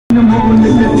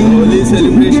Holi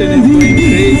celebration is going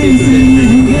crazy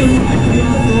today.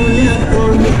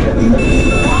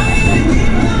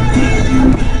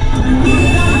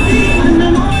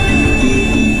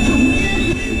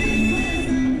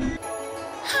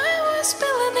 I was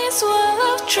building this wall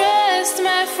of trust,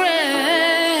 my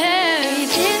friend.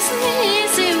 It isn't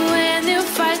easy when you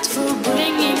fight for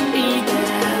bringing me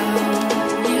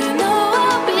down. You know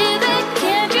I'll be there,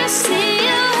 can't you see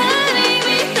you hurting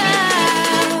me down?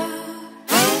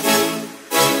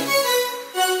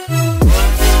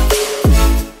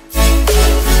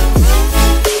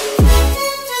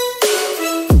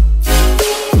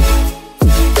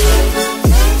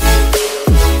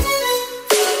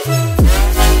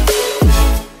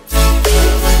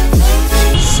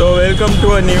 So welcome to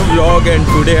a new vlog, and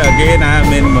today again I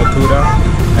am in Mathura,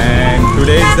 and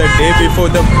today is the day before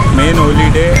the main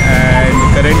holiday, and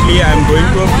currently I am going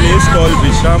to a place called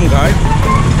Vishram Ghat,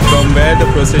 from where the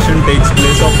procession takes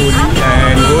place of Holi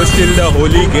and goes till the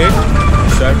Holi gate.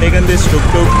 So I have taken this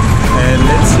tuk-tuk and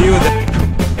let's see you there.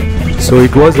 So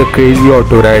it was a crazy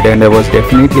auto ride, and I was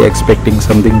definitely expecting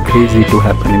something crazy to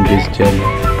happen in this journey.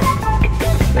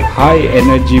 The high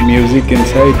energy music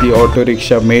inside the auto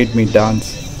rickshaw made me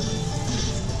dance.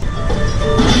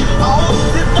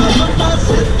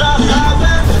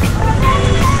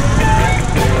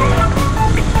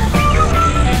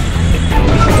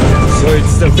 So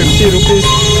it's the 50 rupees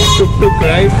tuk-tuk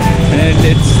ride, and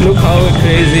let's look how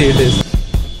crazy it is.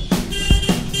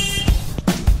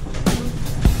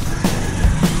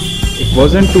 It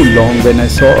wasn't too long when I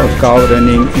saw a cow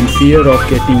running in fear of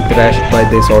getting crashed by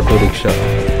this auto rickshaw.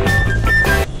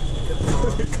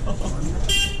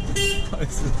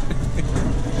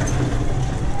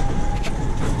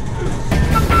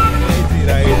 Crazy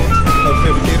ride of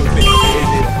 50 rupees.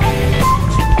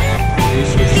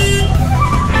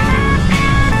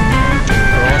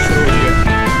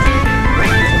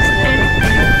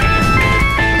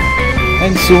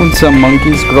 And soon some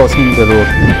monkeys crossing the road.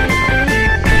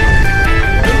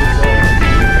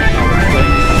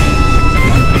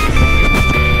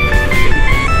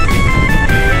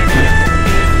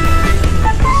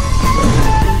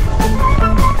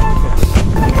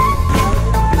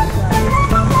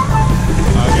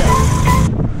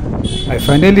 I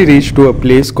finally reached to a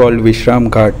place called Vishram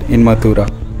Ghat in Mathura.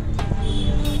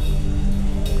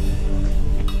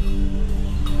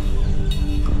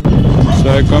 So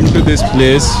I come to this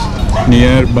place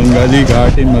near Bengali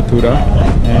Ghat in Mathura,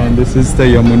 and this is the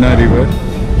Yamuna river.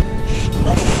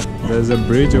 There's a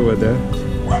bridge over there,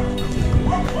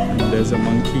 and there's a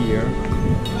monkey here.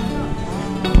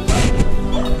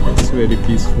 It's very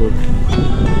peaceful.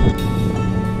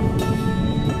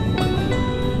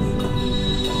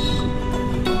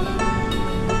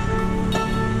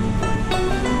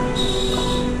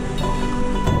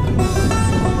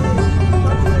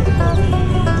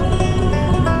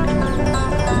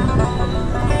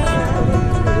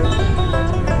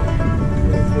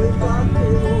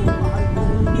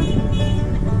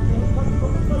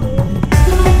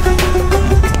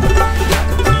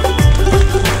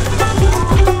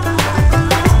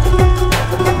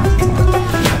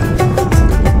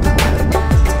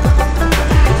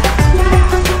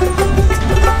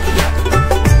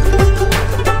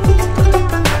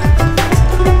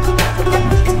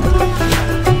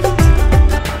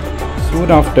 Soon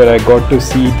after, I got to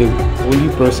see the holy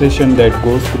procession that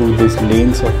goes through these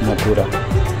lanes of Mathura.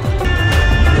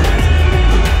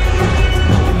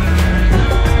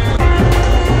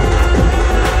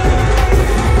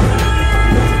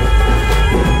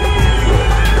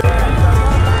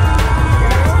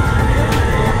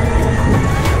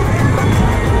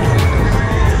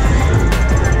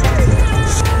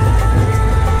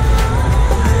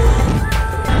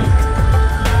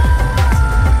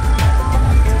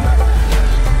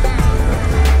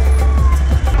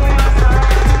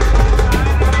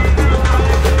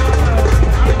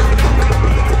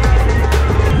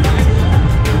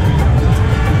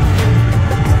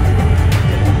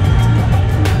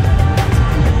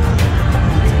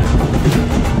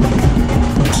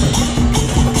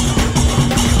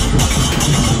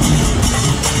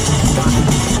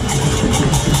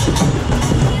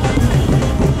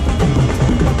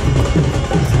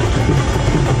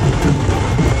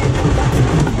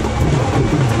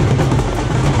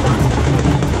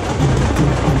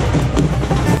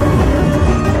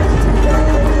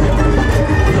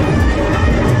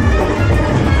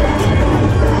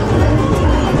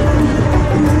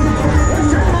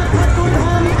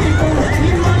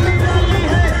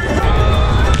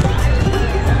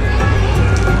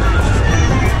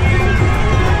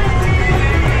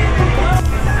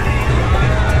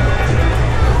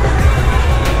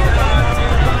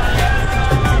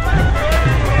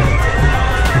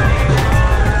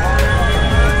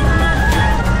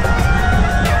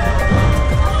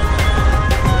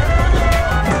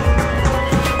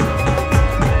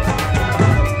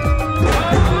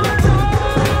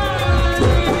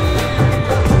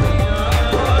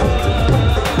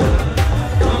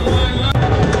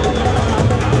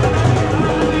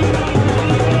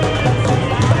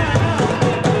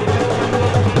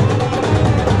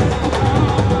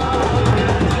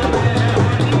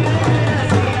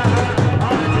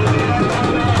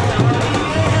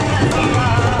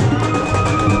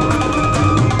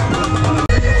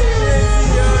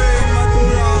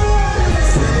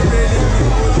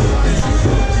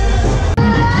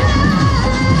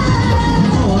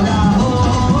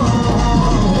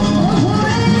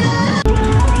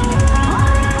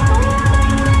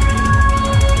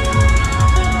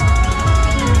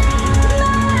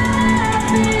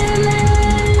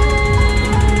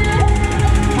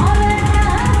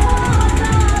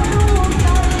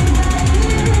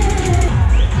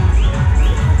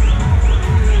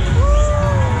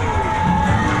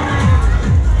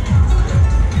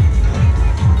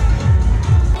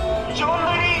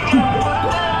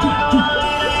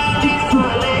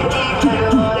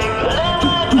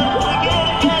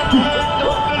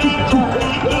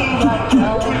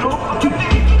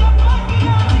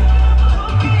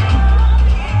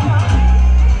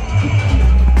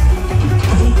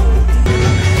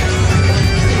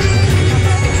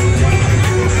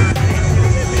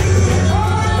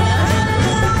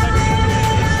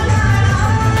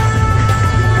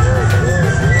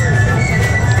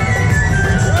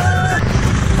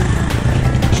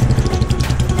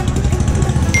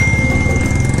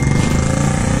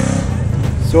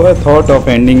 So I thought of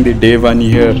ending the day 1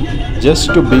 here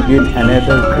just to begin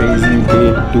another crazy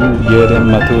day 2 here in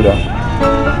Mathura.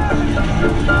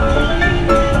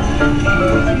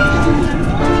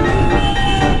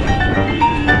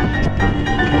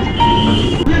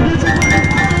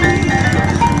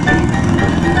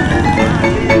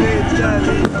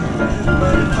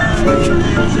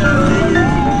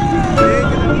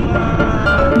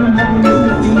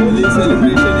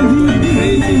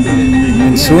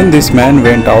 And soon this man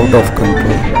went out of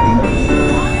control.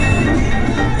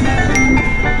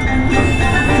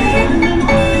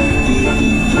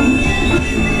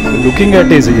 So looking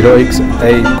at his heroics,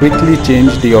 I quickly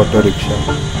changed the auto rickshaw.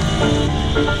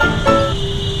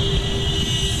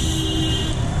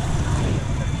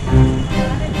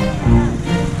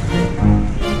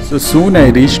 So soon I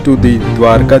reached to the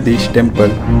Dwarkadish temple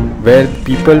where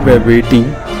people were waiting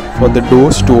for the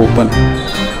doors to open.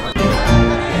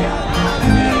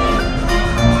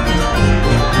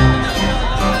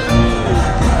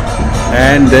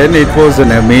 And then it was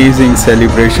an amazing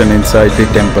celebration inside the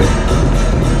temple.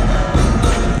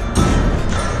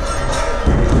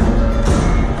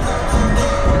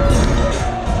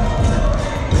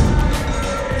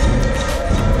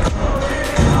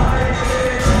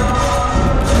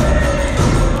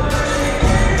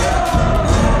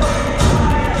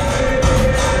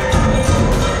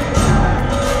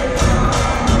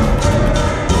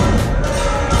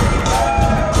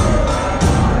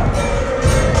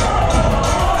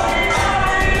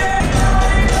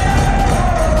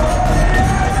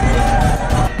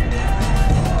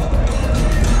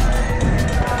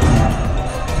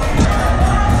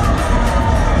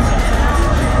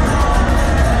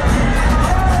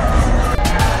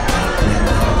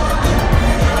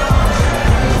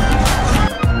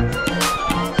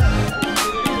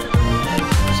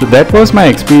 So that was my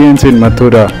experience in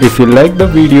Mathura. If you like the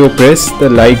video, press the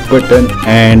like button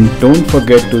and don't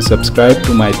forget to subscribe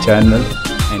to my channel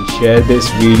and share this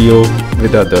video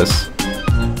with others.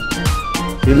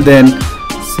 Till then,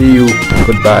 see you.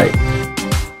 Goodbye.